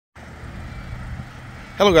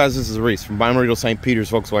Hello guys, this is Reese from Bimerial St.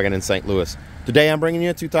 Peter's Volkswagen in St. Louis. Today I'm bringing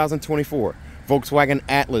you a 2024 Volkswagen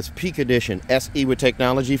Atlas Peak Edition SE with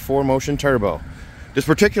technology 4Motion Turbo. This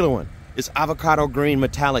particular one is avocado green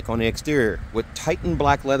metallic on the exterior with Titan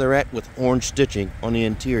black leatherette with orange stitching on the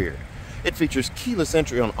interior. It features keyless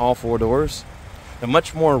entry on all four doors, a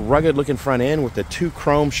much more rugged looking front end with the two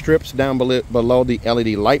chrome strips down below the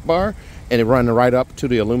LED light bar, and it runs right up to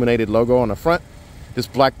the illuminated logo on the front. This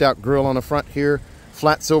blacked out grille on the front here,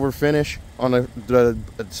 flat silver finish on the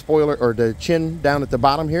spoiler or the chin down at the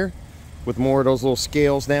bottom here with more of those little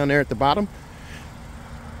scales down there at the bottom.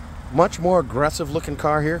 Much more aggressive looking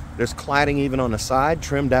car here. There's cladding even on the side,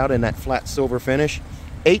 trimmed out in that flat silver finish.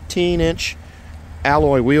 18-inch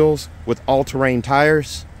alloy wheels with all-terrain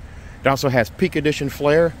tires. It also has Peak Edition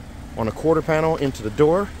flare on a quarter panel into the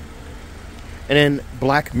door, and then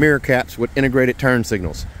black mirror caps with integrated turn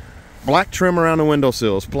signals. Black trim around the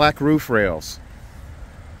windowsills, black roof rails,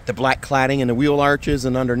 the black cladding in the wheel arches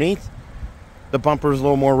and underneath. The bumper is a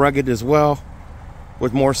little more rugged as well,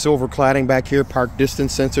 with more silver cladding back here, park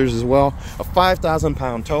distance sensors as well. A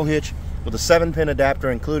 5,000-pound tow hitch with a 7-pin adapter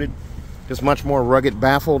included. Just much more rugged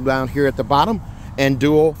baffle down here at the bottom, and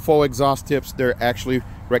dual full exhaust tips. They're actually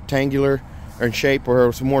rectangular in shape,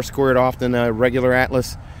 or more squared off than a regular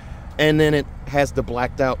Atlas. And then it has the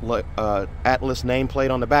blacked out Atlas nameplate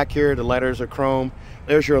on the back here. The letters are chrome.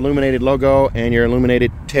 There's your illuminated logo and your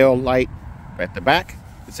illuminated tail light at the back.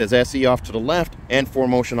 It says SE off to the left and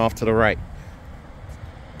 4Motion off to the right.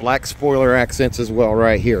 Black spoiler accents as well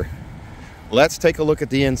right here. Let's take a look at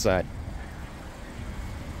the inside.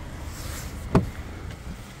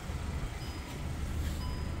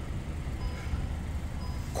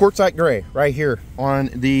 Quartzite gray right here on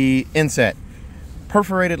the inset.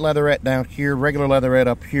 Perforated leatherette down here, regular leatherette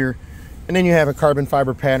up here, and then you have a carbon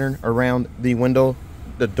fiber pattern around the window,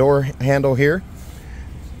 the door handle here.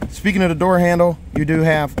 Speaking of the door handle, you do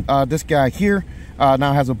have this guy here,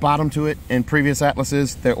 now has a bottom to it. In previous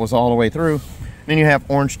Atlases that was all the way through. Then you have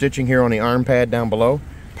orange stitching here on the arm pad down below.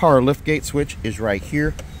 Power lift gate switch is right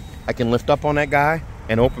here. I can lift up on that guy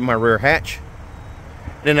and open my rear hatch.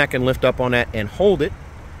 Then I can lift up on that and hold it,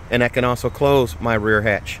 and I can also close my rear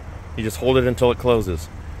hatch. You just hold it until it closes.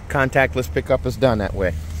 Contactless pickup is done that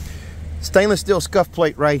way. Stainless steel scuff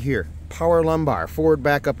plate right here. Power lumbar, forward,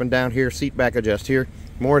 back, up and down here, seat back adjust here.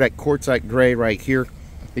 More of that quartzite gray right here.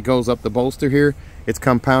 It goes up the bolster here. It's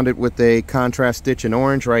compounded with a contrast stitch in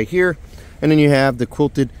orange right here. And then you have the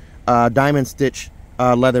quilted diamond stitch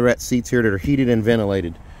leatherette seats here that are heated and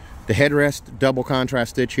ventilated. The headrest, double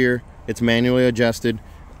contrast stitch here. It's manually adjusted,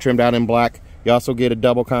 trimmed out in black. You also get a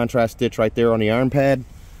double contrast stitch right there on the arm pad.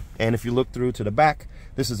 And if you look through to the back,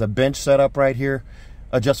 this is a bench setup right here.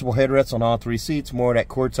 Adjustable headrests on all three seats. More of that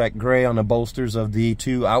quartzite gray on the bolsters of the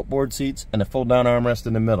two outboard seats, and a fold down armrest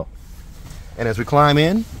in the middle. And as we climb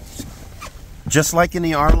in, just like in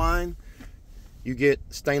the R line, you get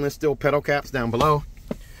stainless steel pedal caps down below.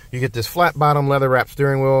 You get this flat bottom leather wrap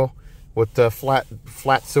steering wheel with the flat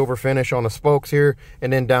silver finish on the spokes here,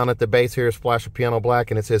 and then down at the base here, a splash of piano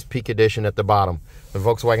black, and it says Peak Edition at the bottom. The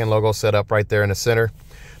Volkswagen logo set up right there in the center.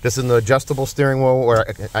 This is an adjustable steering wheel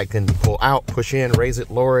where I can pull out, push in, raise it,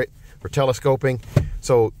 lower it for telescoping.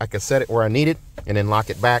 So I can set it where I need it and then lock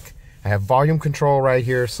it back. I have volume control right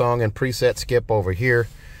here, song and preset skip over here.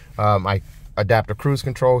 I adaptive cruise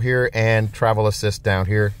control here and travel assist down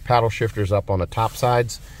here. Paddle shifters up on the top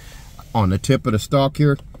sides. On the tip of the stalk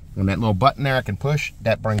here, on that little button there I can push,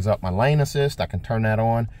 that brings up my lane assist. I can turn that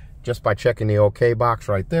on just by checking the OK box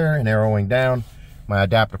right there and arrowing down. My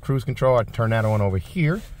adaptive cruise control, I can turn that on over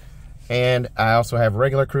here. And I also have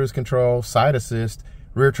regular cruise control, side assist,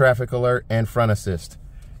 rear traffic alert, and front assist.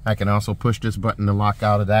 I can also push this button to lock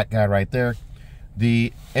out of that guy right there.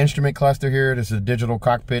 The instrument cluster here, this is a digital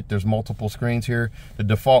cockpit. There's multiple screens here. The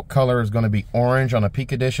default color is going to be orange on a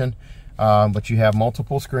Peak Edition, but you have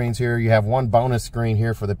multiple screens here. You have one bonus screen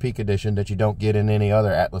here for the Peak Edition that you don't get in any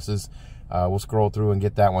other Atlases. We'll scroll through and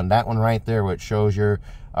get that one. That one right there, which shows your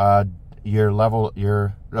level,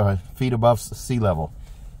 your feet above sea level.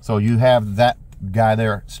 So you have that guy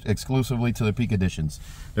there exclusively to the Peak Editions.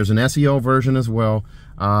 There's an SEO version as well,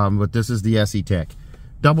 but this is the SE Tech.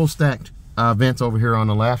 Double stacked vents over here on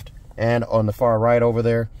the left, and on the far right over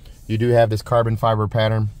there, you do have this carbon fiber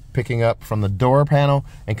pattern picking up from the door panel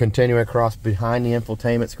and continuing across behind the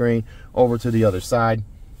infotainment screen over to the other side.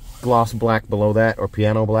 Gloss black below that, or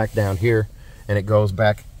piano black down here, and it goes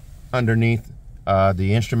back underneath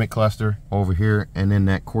the instrument cluster over here, and then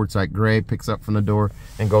that quartzite gray picks up from the door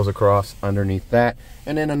and goes across underneath that,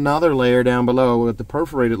 and then another layer down below with the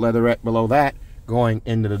perforated leatherette below that going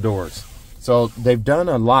into the doors. So they've done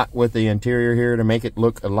a lot with the interior here to make it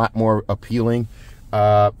look a lot more appealing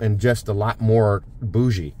and just a lot more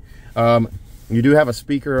bougie. You do have a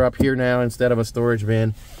speaker up here now instead of a storage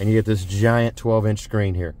bin, and you get this giant 12-inch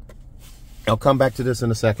screen here. I'll come back to this in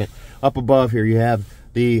a second. Up above here, you have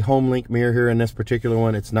the home link mirror here in this particular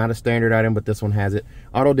one. It's not a standard item, but this one has it.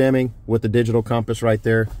 Auto dimming with the digital compass right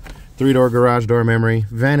there. 3-door garage door memory.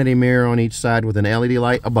 Vanity mirror on each side with an LED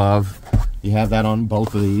light above. You have that on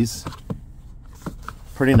both of these.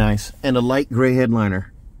 Pretty nice. And a light gray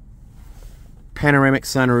headliner. Panoramic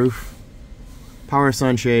sunroof. Power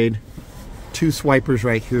sunshade. 2 swipers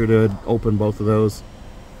right here to open both of those.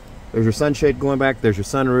 There's your sunshade going back. There's your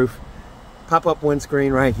sunroof. Pop-up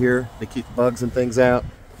windscreen right here to keep bugs and things out.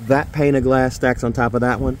 That pane of glass stacks on top of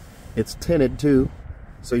that one. It's tinted too,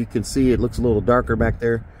 so you can see it looks a little darker back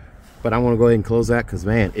there. But I want to go ahead and close that because,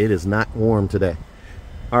 man, it is not warm today.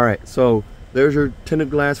 All right, so there's your tinted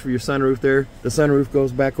glass for your sunroof there. The sunroof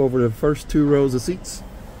goes back over the first 2 rows of seats.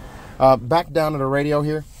 Back down to the radio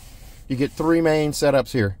here, you get 3 main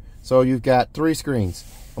setups here. So you've got 3 screens.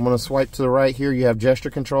 I'm going to swipe to the right here. You have gesture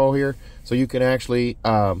control here, so you can actually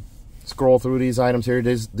scroll through these items here.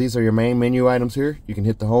 These are your main menu items here. You can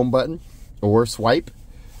hit the home button or swipe.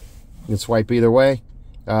 You can swipe either way.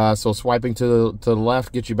 So swiping to the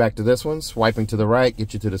left gets you back to this one. Swiping to the right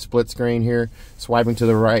gets you to the split screen here. Swiping to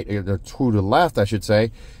the right, or to the left, I should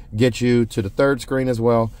say, gets you to the 3rd screen as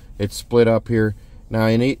well. It's split up here. Now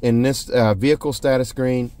in this vehicle status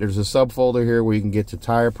screen, there's a subfolder here where you can get to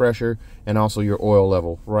tire pressure and also your oil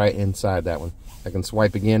level right inside that one. I can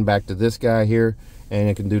swipe again back to this guy here, and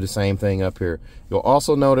it can do the same thing up here. You'll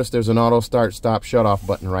also notice there's an auto start stop shut off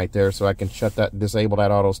button right there, so I can disable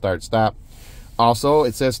that auto start stop. Also,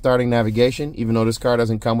 it says starting navigation. Even though this car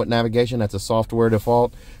doesn't come with navigation, that's a software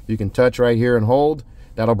default. You can touch right here and hold.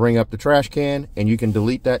 That'll bring up the trash can, and you can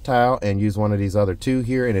delete that tile and use one of these other 2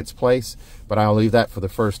 here in its place, but I'll leave that for the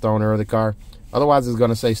first owner of the car. Otherwise, it's going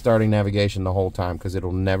to say starting navigation the whole time because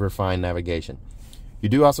it'll never find navigation. You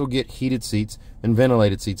do also get heated seats and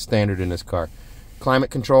ventilated seats standard in this car.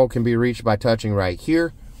 Climate control can be reached by touching right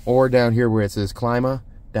here or down here where it says Clima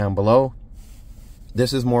down below.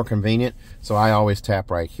 This is more convenient, so I always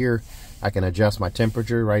tap right here. I can adjust my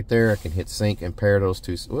temperature right there. I can hit sync and pair those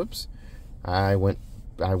 2. Whoops, I went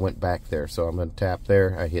back there, so I'm going to tap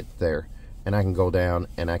there. I hit there, and I can go down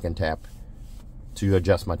and I can tap to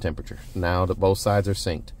adjust my temperature. Now that both sides are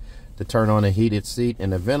synced. To turn on a heated seat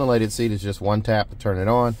and a ventilated seat is just 1 tap to turn it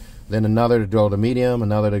on, then another to go to medium,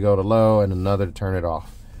 another to go to low, and another to turn it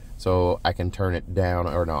off. So I can turn it down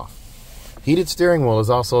or off. Heated steering wheel is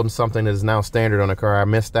also something that is now standard on the car. I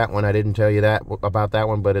missed that one. I didn't tell you that about that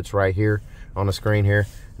one, but it's right here on the screen here,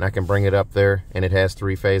 and I can bring it up there, and it has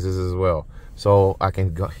 3 phases as well. So I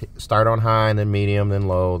can go start on high, and then medium, then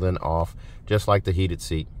low, then off, just like the heated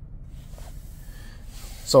seat.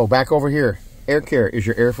 So back over here, air care is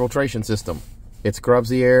your air filtration system. It scrubs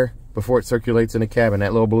the air before it circulates in the cabin.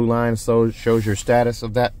 That little blue line shows your status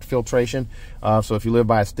of that filtration. So if you live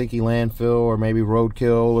by a stinky landfill or maybe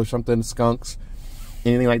roadkill or something, skunks,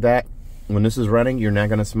 anything like that, when this is running, you're not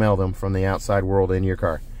going to smell them from the outside world in your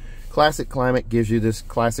car. Classic Climate gives you this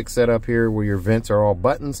classic setup here where your vents are all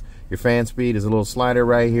buttons. Your fan speed is a little slider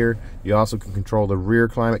right here. You also can control the rear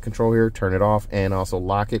climate control here, turn it off, and also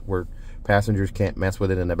lock it where passengers can't mess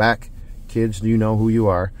with it in the back. Kids, you know who you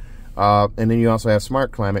are. And then you also have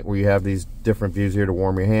Smart Climate where you have these different views here to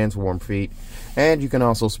warm your hands, warm feet, and you can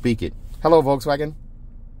also speak it. Hello, Volkswagen.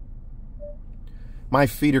 My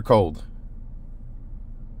feet are cold.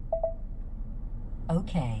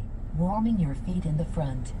 Okay, warming your feet in the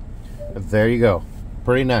front. There you go.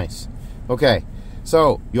 Pretty nice. Okay,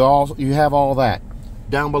 so you have all that.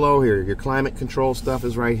 Down below here, your climate control stuff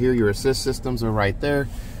is right here. Your assist systems are right there.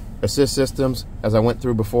 Assist systems, as I went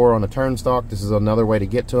through before on the turn stalk, this is another way to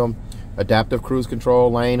get to them. Adaptive cruise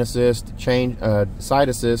control, lane assist, side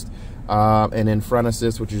assist, and then front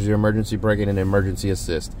assist, which is your emergency braking and emergency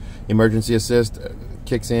assist. Emergency assist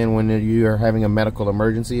kicks in when you are having a medical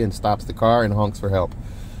emergency and stops the car and honks for help.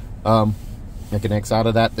 It connects out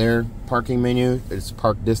of that there. Parking menu, it's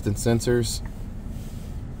park distance sensors.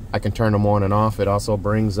 I can turn them on and off. It also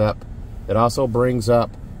brings up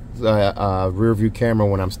rear view camera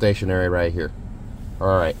when I'm stationary right here.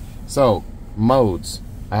 Alright, so modes.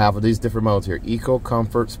 I have these different modes here: Eco,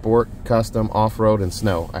 Comfort, Sport, Custom, Off-Road, and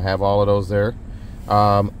Snow. I have all of those there.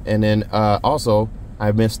 And then also,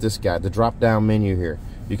 I missed this guy, the drop down menu here.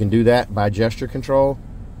 You can do that by gesture control.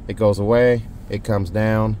 It goes away, it comes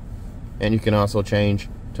down, and you can also change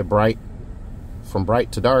to bright, from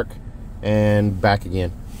bright to dark, and back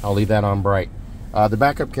again. I'll leave that on bright. The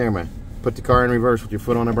backup camera. Put the car in reverse with your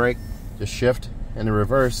foot on the brake. the shift and the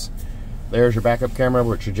reverse. There's your backup camera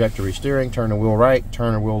with trajectory steering. Turn the wheel right,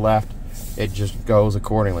 turn the wheel left. It just goes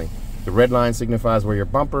accordingly. The red line signifies where your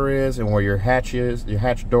bumper is and where your hatch is. Your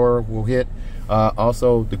hatch door will hit.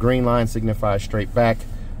 Also, the green line signifies straight back.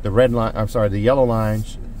 The red line, I'm sorry, the yellow line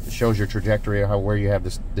shows your trajectory of where you have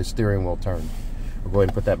the steering wheel turned. We'll go ahead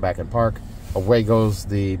and put that back in park. Away goes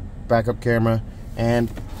the backup camera. And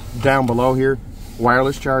down below here,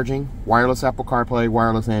 wireless charging, wireless Apple CarPlay,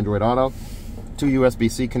 wireless Android Auto. 2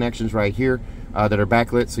 USB-C connections right here that are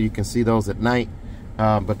backlit so you can see those at night.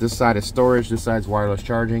 But this side is storage, this side's wireless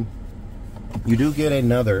charging. You do get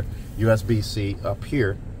another USB-C up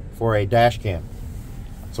here for a dash cam.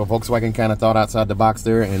 So Volkswagen kind of thought outside the box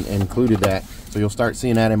there and included that. So you'll start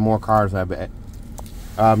seeing that in more cars, I bet.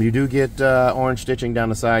 You do get orange stitching down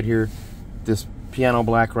the side here. This piano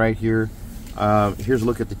black right here. Here's a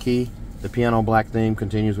look at the key. The piano black theme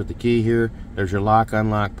continues with the key here. There's your lock,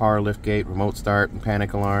 unlock, power lift gate, remote start, and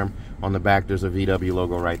panic alarm. On the back, there's a VW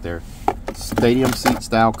logo right there. Stadium seat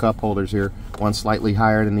style cup holders here. One slightly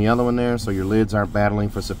higher than the other one there, so your lids aren't battling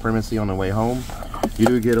for supremacy on the way home. You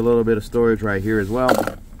do get a little bit of storage right here as well.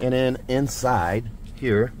 And then inside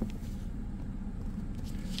here,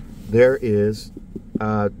 there is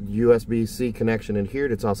a USB-C connection in here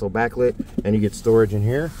that's also backlit, and you get storage in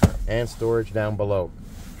here and storage down below.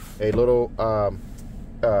 A little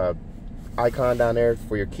icon down there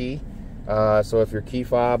for your key. So if your key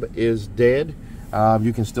fob is dead,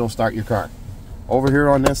 you can still start your car. Over here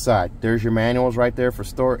on this side, there's your manuals right there for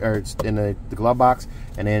storage in the glove box,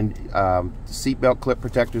 and then seatbelt clip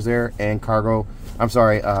protectors there, and tire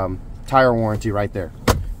warranty right there.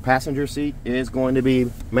 Passenger seat is going to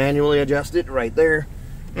be manually adjusted right there,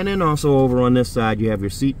 and then also over on this side you have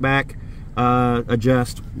your seat back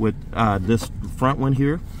adjust with this front one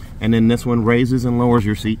here. And then this one raises and lowers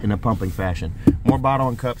your seat in a pumping fashion. More bottle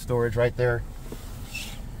and cup storage right there.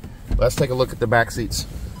 Let's take a look at the back seats.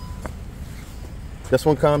 This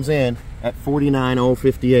one comes in at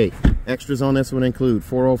 $49,058. Extras on this one include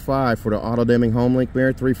 $405 for the auto dimming home link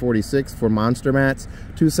mirror, $346 for monster mats,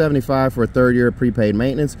 $275 for a 3rd year prepaid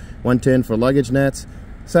maintenance, $110 for luggage nets,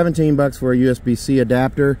 $17 for a USB-C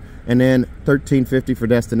adapter, and then $13.50 for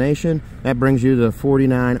destination. That brings you to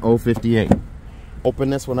 $49,058.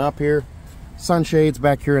 Open this one up here. Sunshades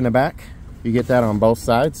back here in the back. You get that on both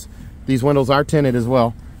sides. These windows are tinted as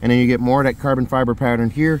well. And then you get more of that carbon fiber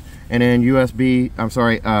pattern here. And then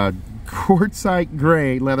quartzite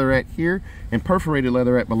gray leatherette here and perforated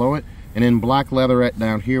leatherette below it. And then black leatherette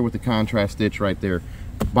down here with the contrast stitch right there.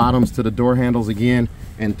 Bottoms to the door handles again,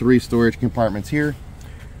 and 3 storage compartments here.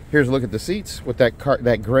 Here's a look at the seats with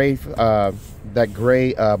that gray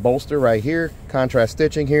bolster right here, contrast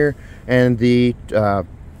stitching here, and the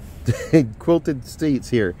quilted seats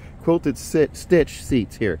here, stitch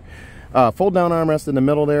seats here. Fold down armrest in the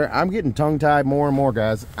middle there. I'm getting tongue tied more and more,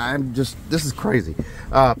 guys. This is crazy.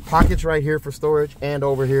 Pockets right here for storage, and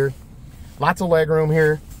over here, lots of leg room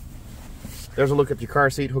here. There's a look at your car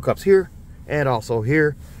seat hookups here, and also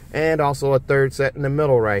here, and also a 3rd set in the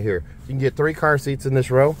middle right here. You can get 3 car seats in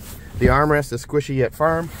this row. The armrest is squishy yet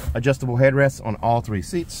firm. Adjustable headrests on all 3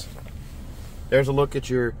 seats. There's a look at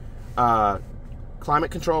your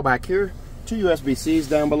climate control back here. 2 USB-Cs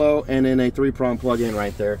down below, and then a 3-prong plug-in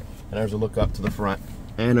right there. And there's a look up to the front.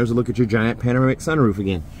 And there's a look at your giant panoramic sunroof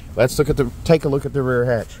again. Let's take a look at the rear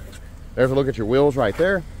hatch. There's a look at your wheels right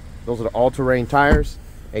there. Those are the all-terrain tires,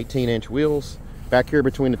 18-inch wheels. Back here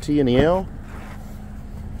between the T and the L.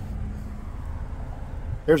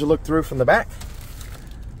 Here's a look through from the back.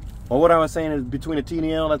 Well, what I was saying is between the T and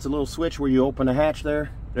the L, that's a little switch where you open the hatch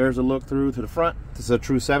there. There's a look through to the front. This is a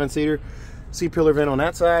true 7-seater. C-pillar vent on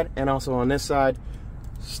that side, and also on this side.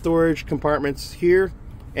 Storage compartments here,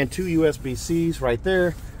 and 2 USB-Cs right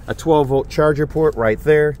there. A 12-volt charger port right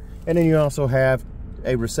there. And then you also have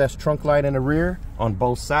a recessed trunk light in the rear on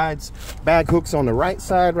both sides. Bag hooks on the right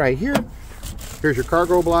side right here. Here's your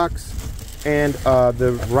cargo blocks and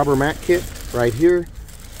the rubber mat kit right here.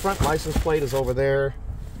 Front license plate is over there.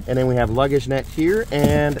 And then we have luggage net here,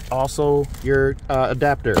 and also your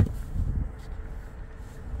adapter.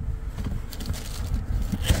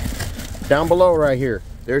 Down below right here,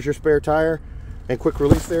 there's your spare tire and quick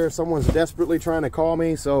release there. Someone's desperately trying to call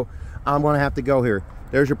me, so I'm gonna have to go here.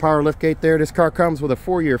 There's your power lift gate there. This car comes with a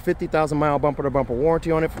 4-year, 50,000-mile bumper-to-bumper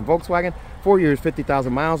warranty on it from Volkswagen. 4 years,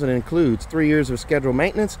 50,000 miles, and it includes 3 years of scheduled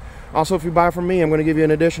maintenance. Also, if you buy from me, I'm going to give you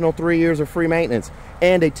an additional 3 years of free maintenance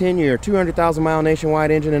and a 10-year, 200,000-mile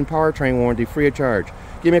nationwide engine and powertrain warranty free of charge.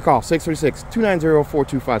 Give me a call,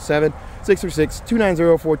 636-290-4257,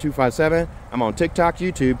 636-290-4257. I'm on TikTok,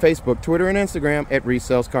 YouTube, Facebook, Twitter, and Instagram at Reese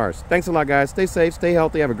Sells Cars. Thanks a lot, guys. Stay safe, stay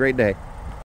healthy, have a great day.